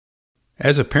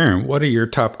As a parent, what are your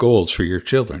top goals for your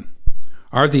children?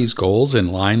 Are these goals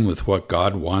in line with what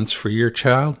God wants for your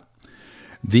child?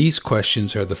 These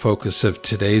questions are the focus of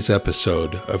today's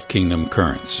episode of Kingdom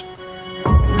Currents.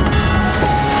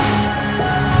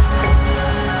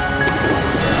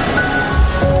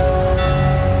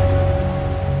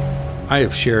 I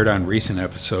have shared on recent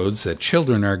episodes that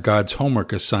children are God's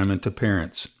homework assignment to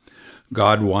parents.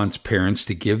 God wants parents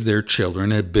to give their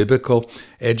children a biblical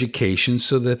education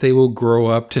so that they will grow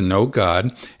up to know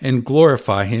God and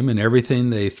glorify Him in everything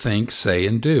they think, say,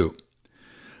 and do.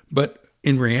 But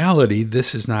in reality,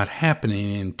 this is not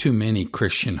happening in too many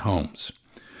Christian homes.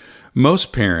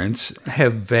 Most parents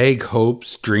have vague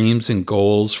hopes, dreams, and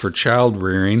goals for child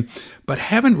rearing, but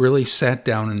haven't really sat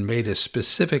down and made a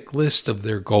specific list of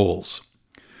their goals.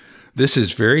 This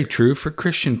is very true for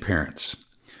Christian parents.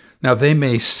 Now, they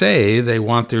may say they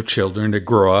want their children to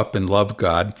grow up and love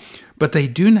God, but they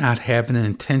do not have an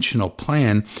intentional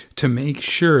plan to make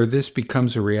sure this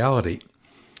becomes a reality.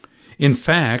 In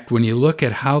fact, when you look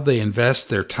at how they invest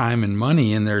their time and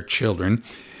money in their children,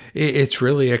 it's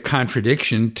really a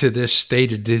contradiction to this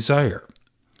stated desire.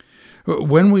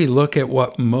 When we look at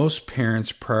what most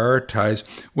parents prioritize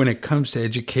when it comes to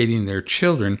educating their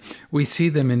children, we see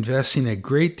them investing a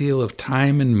great deal of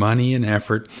time and money and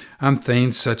effort on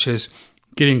things such as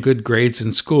getting good grades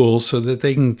in school so that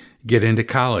they can get into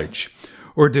college,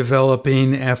 or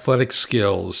developing athletic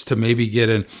skills to maybe get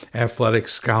an athletic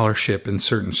scholarship in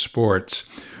certain sports,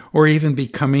 or even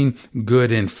becoming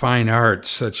good in fine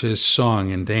arts such as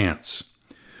song and dance.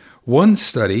 One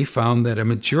study found that a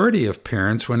majority of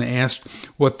parents, when asked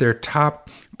what their top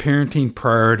parenting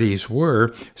priorities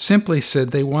were, simply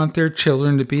said they want their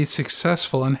children to be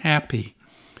successful and happy.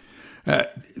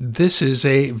 This is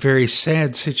a very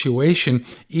sad situation,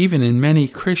 even in many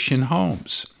Christian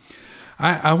homes.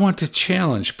 I want to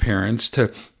challenge parents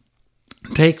to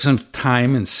take some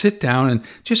time and sit down and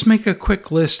just make a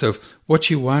quick list of what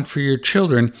you want for your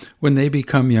children when they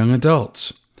become young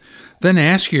adults. Then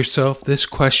ask yourself this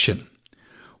question: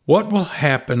 what will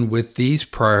happen with these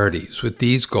priorities, with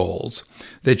these goals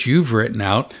that you've written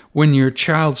out when your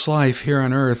child's life here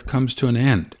on earth comes to an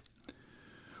end?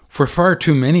 For far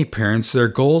too many parents, their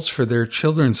goals for their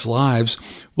children's lives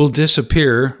will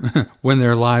disappear when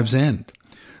their lives end.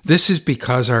 This is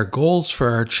because our goals for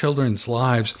our children's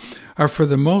lives are for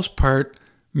the most part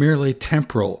merely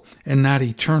temporal and not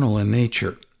eternal in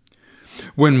nature.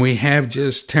 When we have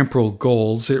just temporal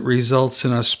goals, it results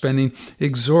in us spending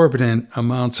exorbitant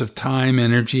amounts of time,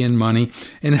 energy, and money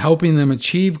in helping them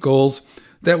achieve goals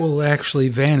that will actually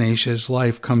vanish as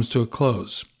life comes to a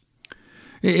close.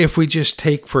 If we just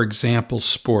take, for example,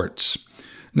 sports.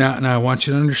 Now I want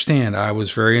you to understand, I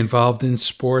was very involved in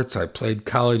sports. I played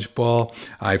college ball.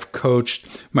 I've coached.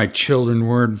 My children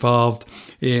were involved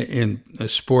in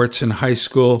sports in high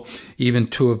school. Even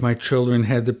two of my children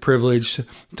had the privilege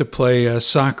to play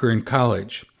soccer in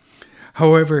college.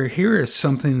 However, here is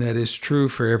something that is true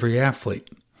for every athlete.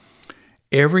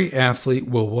 Every athlete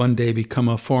will one day become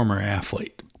a former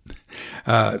athlete.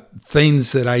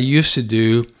 Things that I used to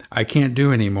do, I can't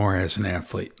do anymore as an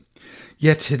athlete.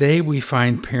 Yet today we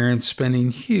find parents spending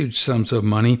huge sums of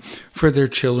money for their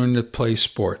children to play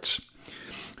sports.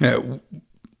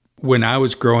 When I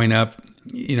was growing up,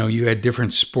 you had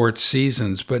different sports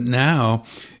seasons, but now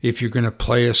if you're going to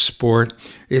play a sport,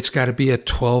 it's got to be a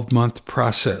 12-month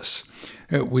process.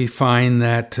 We find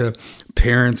that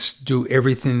parents do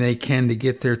everything they can to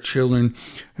get their children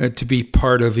to be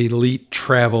part of elite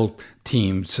travel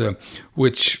teams,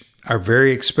 which are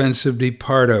very expensive to be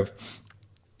part of.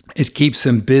 It keeps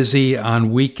them busy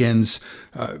on weekends,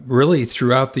 really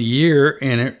throughout the year,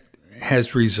 and it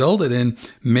has resulted in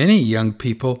many young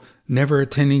people never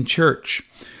attending church.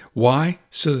 Why?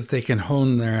 So that they can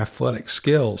hone their athletic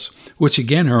skills, which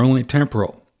again are only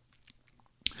temporal.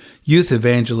 Youth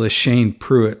evangelist Shane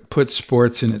Pruitt put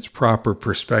sports in its proper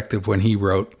perspective when he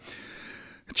wrote,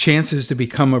 "Chances to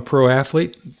become a pro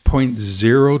athlete,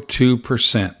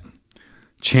 0.02%.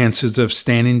 Chances of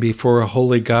standing before a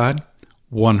holy God,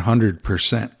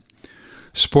 100%.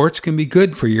 Sports can be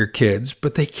good for your kids,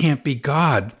 but they can't be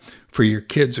God for your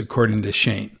kids, according to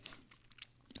Shane.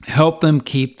 Help them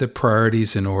keep the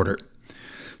priorities in order."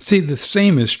 See, the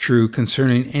same is true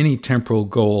concerning any temporal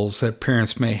goals that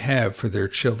parents may have for their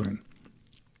children.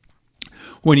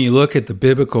 When you look at the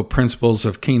biblical principles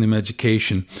of kingdom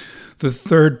education, the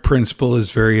third principle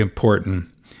is very important.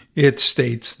 It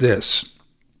states this: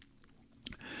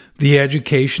 the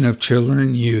education of children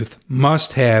and youth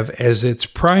must have as its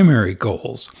primary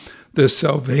goals the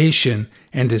salvation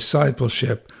and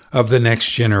discipleship of the next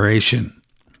generation.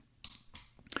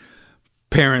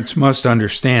 Parents must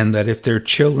understand that if their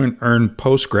children earn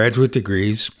postgraduate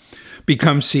degrees,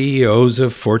 become CEOs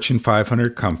of Fortune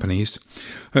 500 companies,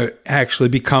 actually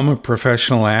become a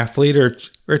professional athlete, or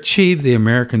achieve the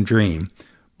American dream,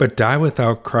 but die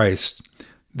without Christ,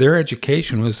 their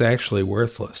education was actually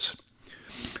worthless.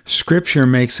 Scripture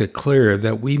makes it clear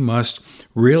that we must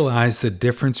realize the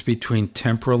difference between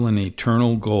temporal and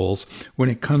eternal goals when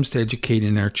it comes to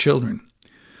educating our children.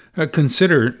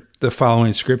 Consider the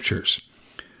following scriptures.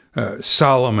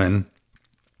 Solomon,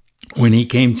 when he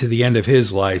came to the end of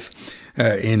his life,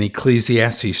 in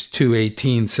Ecclesiastes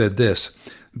 2:18 said this,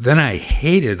 "Then I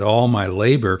hated all my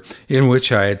labor in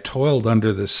which I had toiled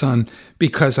under the sun,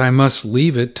 because I must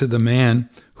leave it to the man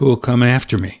who will come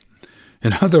after me."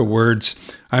 In other words,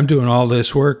 I'm doing all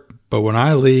this work, but when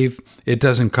I leave, it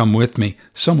doesn't come with me.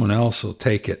 Someone else will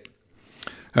take it.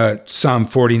 Psalm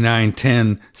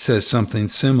 49:10 says something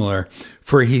similar.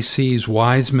 "For he sees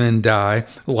wise men die,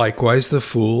 likewise the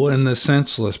fool and the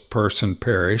senseless person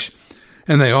perish,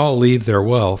 and they all leave their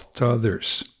wealth to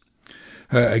others."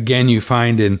 Again, you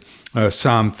find in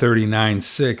Psalm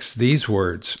 39:6 these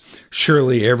words,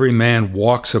 "Surely every man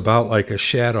walks about like a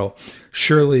shadow.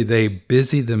 Surely they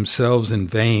busy themselves in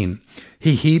vain.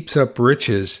 He heaps up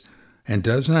riches and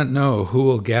does not know who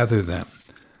will gather them."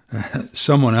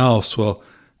 Someone else will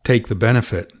take the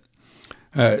benefit.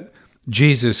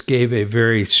 Jesus gave a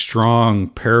very strong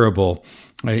parable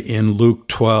in Luke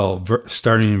 12,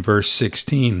 starting in verse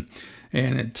 16,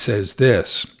 and it says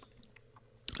this,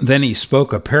 "Then he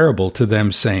spoke a parable to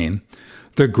them, saying,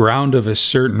 The ground of a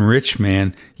certain rich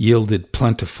man yielded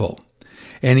plentiful.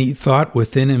 And he thought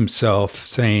within himself,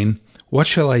 saying, What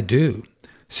shall I do,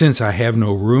 since I have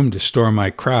no room to store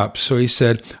my crops? So he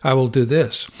said, I will do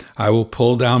this. I will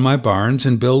pull down my barns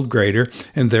and build greater,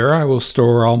 and there I will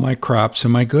store all my crops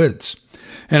and my goods.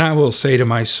 And I will say to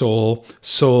my soul,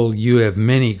 Soul, you have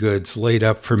many goods laid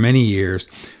up for many years.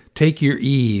 Take your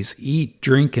ease, eat,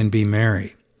 drink, and be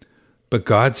merry. But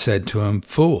God said to him,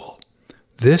 Fool,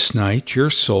 this night your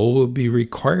soul will be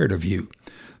required of you.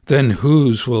 Then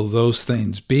whose will those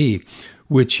things be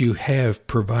which you have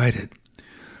provided?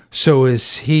 So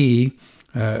is he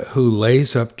who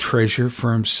lays up treasure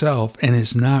for himself and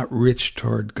is not rich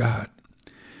toward God."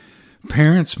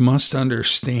 Parents must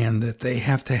understand that they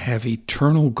have to have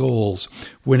eternal goals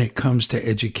when it comes to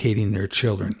educating their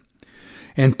children.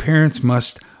 And parents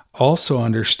must also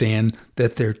understand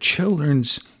that their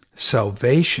children's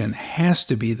salvation has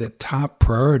to be the top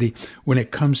priority when it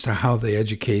comes to how they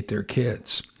educate their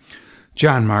kids.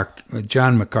 John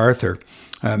MacArthur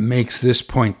makes this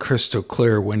point crystal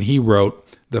clear when he wrote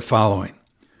the following.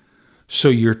 So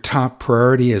your top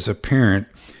priority as a parent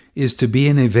is to be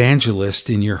an evangelist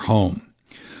in your home.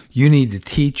 You need to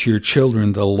teach your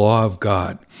children the law of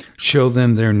God, show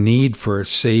them their need for a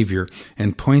Savior,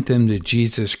 and point them to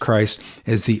Jesus Christ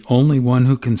as the only one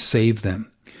who can save them.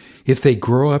 If they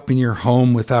grow up in your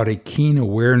home without a keen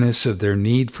awareness of their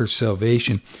need for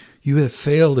salvation, you have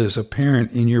failed as a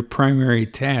parent in your primary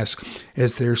task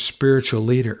as their spiritual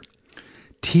leader.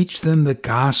 Teach them the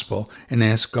gospel and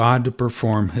ask God to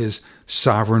perform his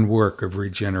sovereign work of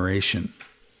regeneration.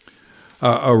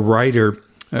 A writer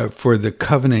for the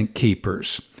Covenant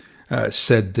Keepers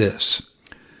said this,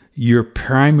 Your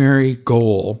primary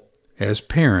goal as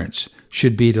parents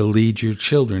should be to lead your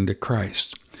children to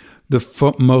Christ.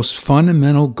 The most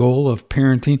fundamental goal of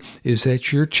parenting is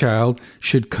that your child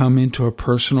should come into a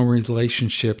personal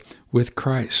relationship with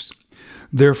Christ.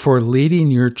 Therefore,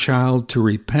 leading your child to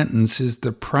repentance is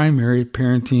the primary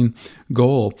parenting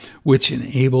goal, which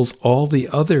enables all the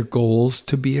other goals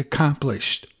to be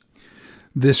accomplished.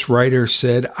 This writer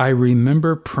said, I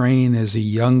remember praying as a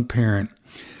young parent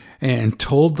and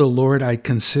told the Lord I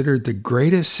considered the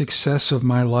greatest success of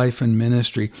my life and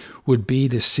ministry would be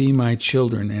to see my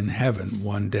children in heaven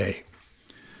one day.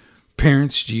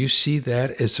 Parents, do you see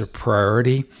that as a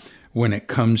priority when it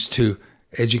comes to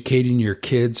educating your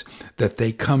kids, that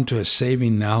they come to a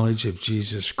saving knowledge of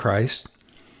Jesus Christ?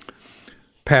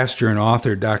 Pastor and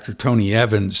author Dr. Tony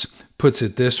Evans puts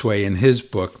it this way in his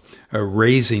book,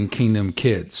 Raising Kingdom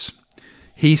Kids.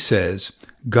 He says,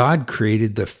 God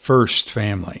created the first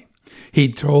family.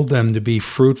 He told them to be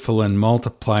fruitful and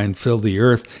multiply and fill the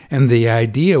earth. And the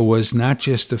idea was not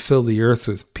just to fill the earth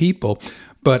with people,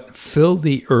 but fill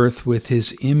the earth with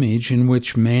his image in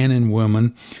which man and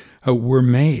woman were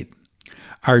made.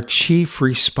 Our chief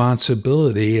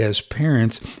responsibility as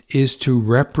parents is to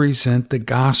represent the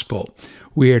gospel.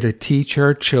 We are to teach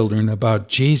our children about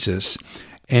Jesus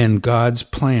and God's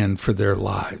plan for their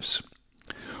lives.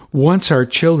 Once our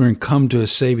children come to a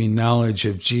saving knowledge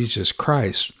of Jesus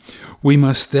Christ, we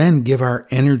must then give our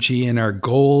energy and our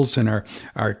goals and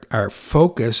our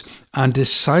focus on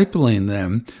discipling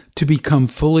them to become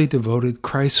fully devoted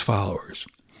Christ followers.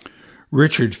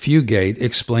 Richard Fugate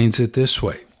explains it this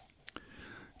way.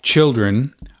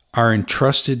 Children are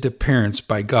entrusted to parents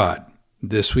by God.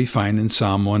 This we find in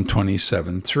Psalm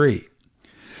 127:3.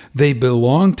 They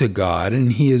belong to God,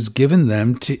 and He has given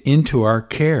them into our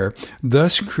care,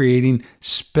 thus creating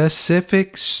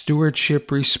specific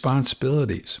stewardship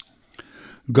responsibilities.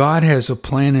 God has a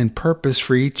plan and purpose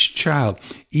for each child.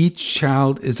 Each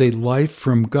child is a life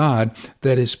from God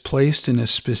that is placed in a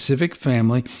specific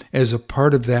family as a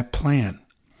part of that plan.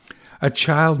 A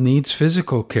child needs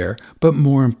physical care, but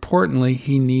more importantly,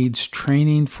 he needs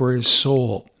training for his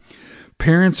soul.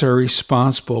 Parents are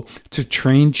responsible to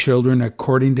train children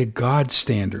according to God's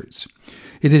standards.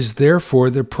 It is therefore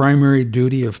the primary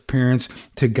duty of parents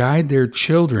to guide their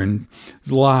children's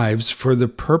lives for the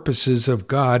purposes of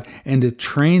God and to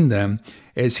train them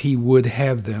as He would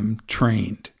have them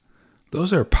trained.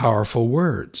 Those are powerful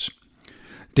words.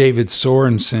 David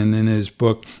Sorensen, in his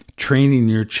book, Training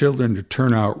Your Children to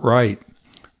Turn Out Right,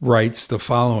 writes the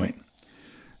following.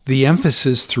 The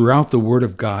emphasis throughout the Word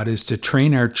of God is to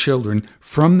train our children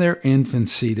from their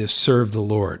infancy to serve the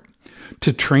Lord,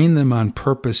 to train them on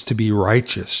purpose to be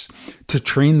righteous, to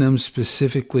train them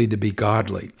specifically to be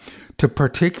godly, to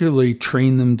particularly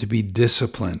train them to be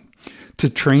disciplined, to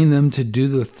train them to do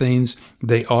the things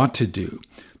they ought to do,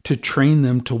 to train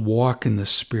them to walk in the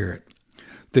Spirit.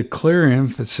 The clear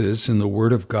emphasis in the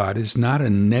Word of God is not a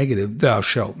negative, thou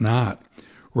shalt not.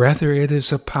 Rather, it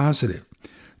is a positive.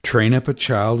 Train up a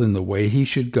child in the way he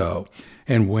should go,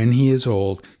 and when he is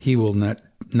old, he will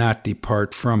not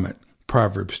depart from it.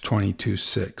 Proverbs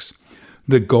 22:6.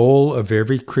 The goal of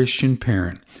every Christian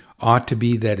parent ought to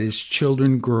be that his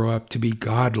children grow up to be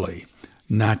godly,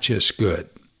 not just good.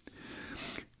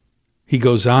 He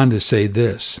goes on to say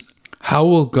this, how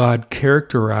will God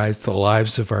characterize the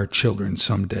lives of our children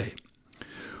someday?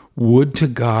 Would to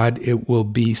God it will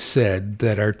be said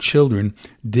that our children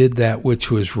did that which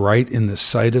was right in the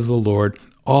sight of the Lord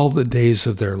all the days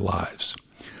of their lives.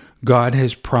 God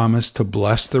has promised to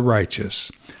bless the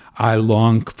righteous. I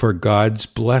long for God's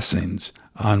blessings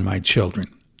on my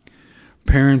children.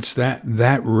 Parents,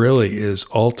 that really is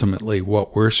ultimately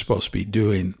what we're supposed to be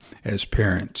doing as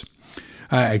parents.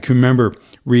 I can remember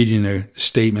reading a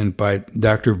statement by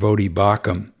Dr. Vodi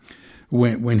Bakum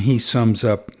when he sums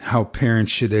up how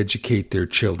parents should educate their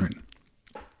children.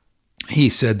 He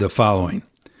said the following,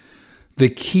 the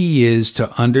key is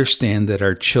to understand that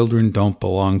our children don't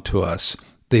belong to us.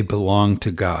 They belong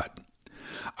to God.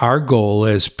 Our goal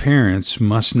as parents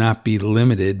must not be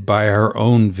limited by our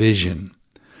own vision.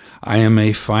 I am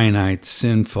a finite,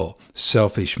 sinful,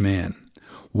 selfish man.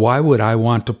 Why would I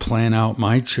want to plan out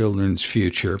my children's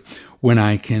future when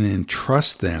I can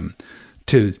entrust them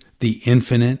to the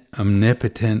infinite,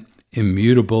 omnipotent,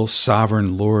 immutable,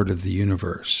 sovereign Lord of the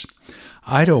universe?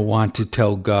 I don't want to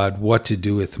tell God what to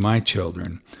do with my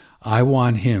children. I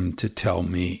want Him to tell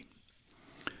me.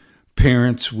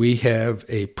 Parents, we have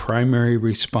a primary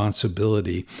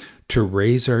responsibility to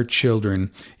raise our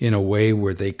children in a way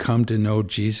where they come to know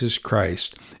Jesus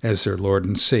Christ as their Lord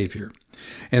and Savior,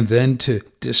 and then to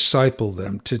disciple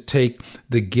them, to take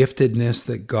the giftedness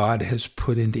that God has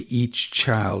put into each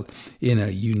child in a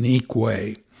unique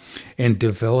way and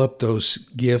develop those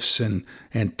gifts and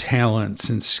talents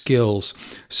and skills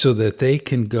so that they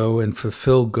can go and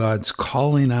fulfill God's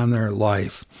calling on their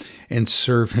life and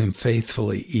serve Him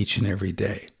faithfully each and every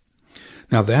day.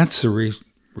 Now that's the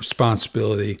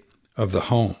responsibility of the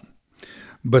home.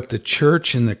 But the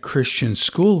church and the Christian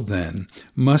school then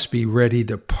must be ready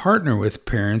to partner with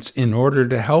parents in order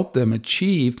to help them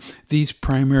achieve these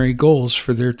primary goals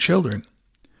for their children.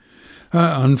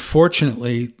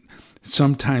 Unfortunately,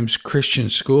 sometimes Christian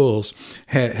schools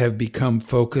have become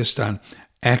focused on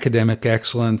academic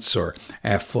excellence or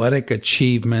athletic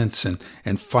achievements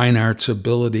and fine arts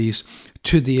abilities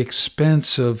to the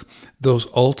expense of those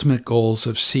ultimate goals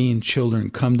of seeing children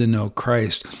come to know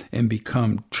Christ and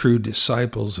become true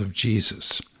disciples of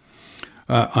Jesus.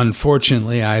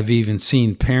 Unfortunately, I've even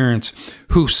seen parents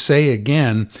who say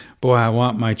again, boy, I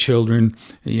want my children,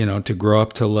 to grow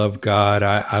up to love God.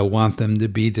 I want them to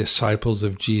be disciples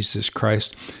of Jesus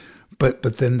Christ.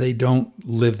 But then they don't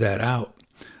live that out.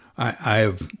 I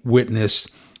have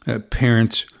witnessed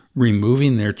parents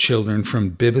removing their children from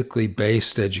biblically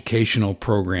based educational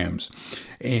programs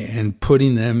and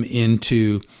putting them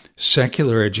into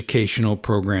secular educational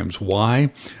programs.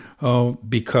 Why?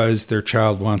 because their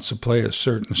child wants to play a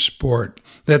certain sport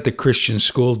that the Christian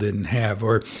school didn't have,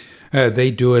 or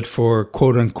they do it for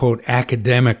quote-unquote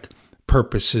academic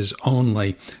purposes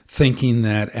only, thinking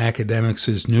that academics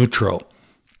is neutral.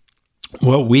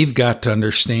 What we've got to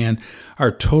understand,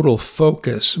 our total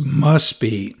focus must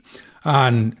be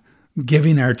on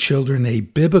giving our children a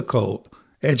biblical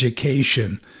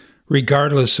education,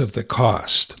 regardless of the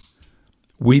cost.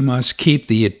 We must keep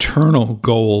the eternal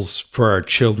goals for our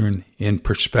children in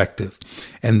perspective.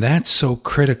 And that's so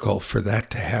critical for that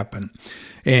to happen.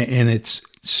 And it's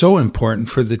so important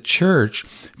for the church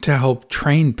to help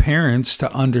train parents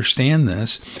to understand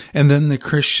this, and then the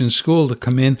Christian school to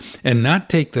come in and not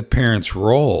take the parent's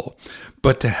role,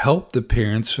 but to help the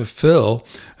parents fulfill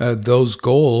those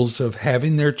goals of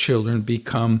having their children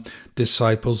become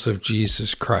disciples of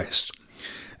Jesus Christ.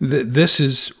 This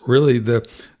is really the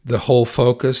whole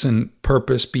focus and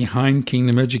purpose behind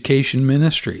Kingdom Education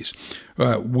Ministries.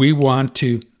 We want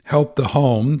to help the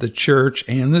home, the church,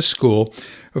 and the school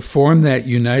form that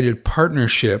united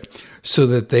partnership so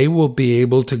that they will be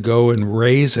able to go and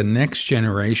raise a next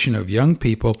generation of young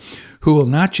people who will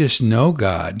not just know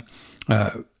God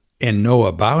and know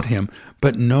about Him,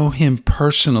 but know Him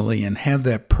personally and have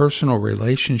that personal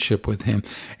relationship with Him,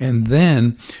 and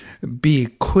then be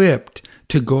equipped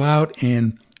to go out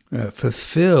and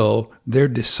fulfill their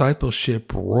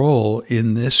discipleship role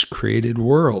in this created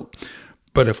world.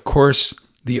 But of course,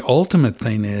 the ultimate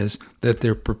thing is that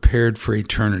they're prepared for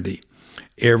eternity.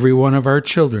 Every one of our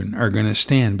children are going to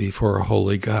stand before a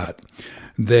holy God.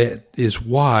 That is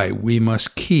why we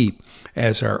must keep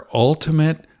as our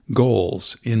ultimate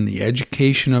goals in the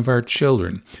education of our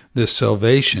children the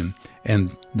salvation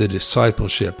and the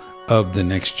discipleship of the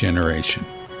next generation.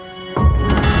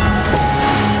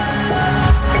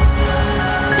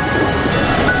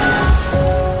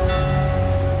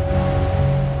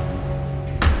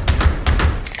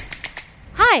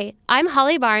 Hi, I'm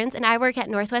Holly Barnes, and I work at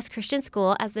Northwest Christian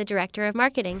School as the Director of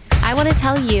Marketing. I want to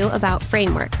tell you about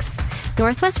Frameworks.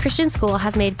 Northwest Christian School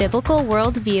has made Biblical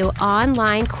Worldview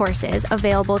online courses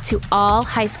available to all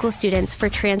high school students for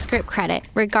transcript credit,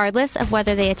 regardless of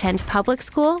whether they attend public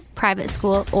school, private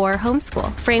school, or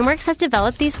homeschool. Frameworks has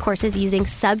developed these courses using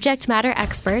subject matter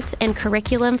experts and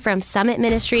curriculum from Summit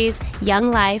Ministries,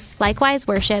 Young Life, Likewise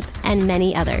Worship, and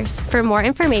many others. For more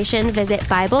information, visit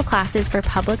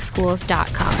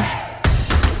BibleClassesForPublicSchools.com.